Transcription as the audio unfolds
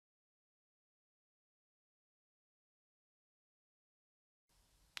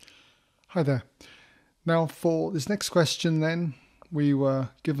Hi there. Now for this next question then, we were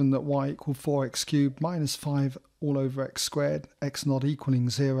given that y equal 4x cubed minus 5 all over x squared, x not equaling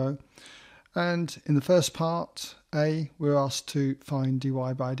 0. And in the first part, A, we're asked to find dy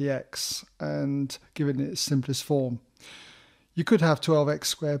by dx and given its simplest form. You could have 12x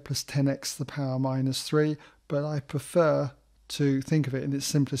squared plus 10x to the power minus 3, but I prefer to think of it in its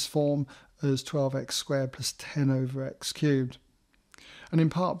simplest form as 12x squared plus 10 over x cubed. And in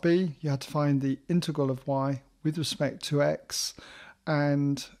part B, you had to find the integral of y with respect to x,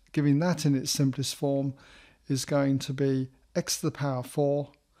 and giving that in its simplest form is going to be x to the power 4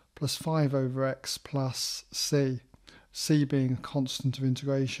 plus 5 over x plus c being a constant of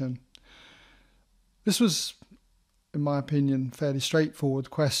integration. This was, in my opinion, a fairly straightforward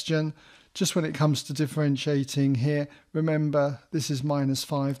question. Just when it comes to differentiating here, remember this is minus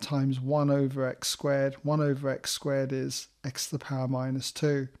 5 times 1 over x squared. 1 over x squared is x to the power minus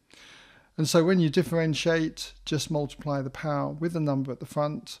 2. And so when you differentiate, just multiply the power with the number at the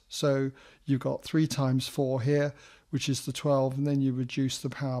front. So you've got 3 times 4 here, which is the 12, and then you reduce the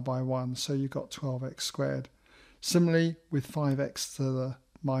power by 1. So you've got 12x squared. Similarly, with 5x to the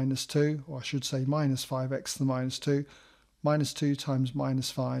minus 2, or I should say minus 5x to the minus 2, minus 2 times minus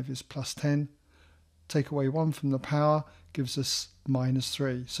 5 is plus 10. Take away 1 from the power gives us minus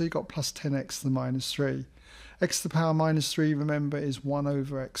 3. So you've got plus 10x to the minus 3. X to the power minus 3, remember, is 1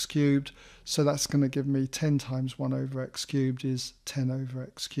 over x cubed. So that's going to give me 10 times 1 over x cubed is 10 over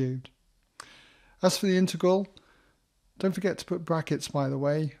x cubed. As for the integral, don't forget to put brackets, by the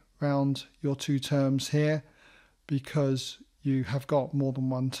way, around your two terms here, because you have got more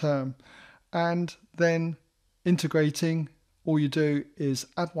than one term. And then integrating, all you do is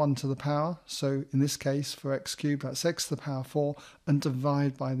add 1 to the power. So in this case, for x cubed, that's x to the power 4, and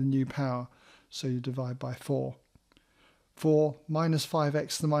divide by the new power. So you divide by 4. For minus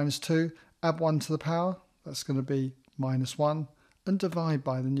 5x to the minus 2, add 1 to the power. That's going to be minus 1, and divide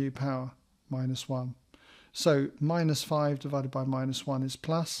by the new power, minus 1. So minus 5 divided by minus 1 is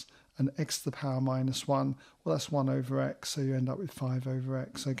plus, and x to the power minus 1, well, that's 1 over x, so you end up with 5 over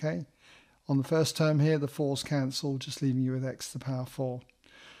x, okay? On the first term here, the 4's cancel, just leaving you with x to the power 4.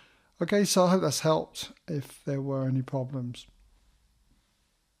 Okay, so I hope that's helped if there were any problems.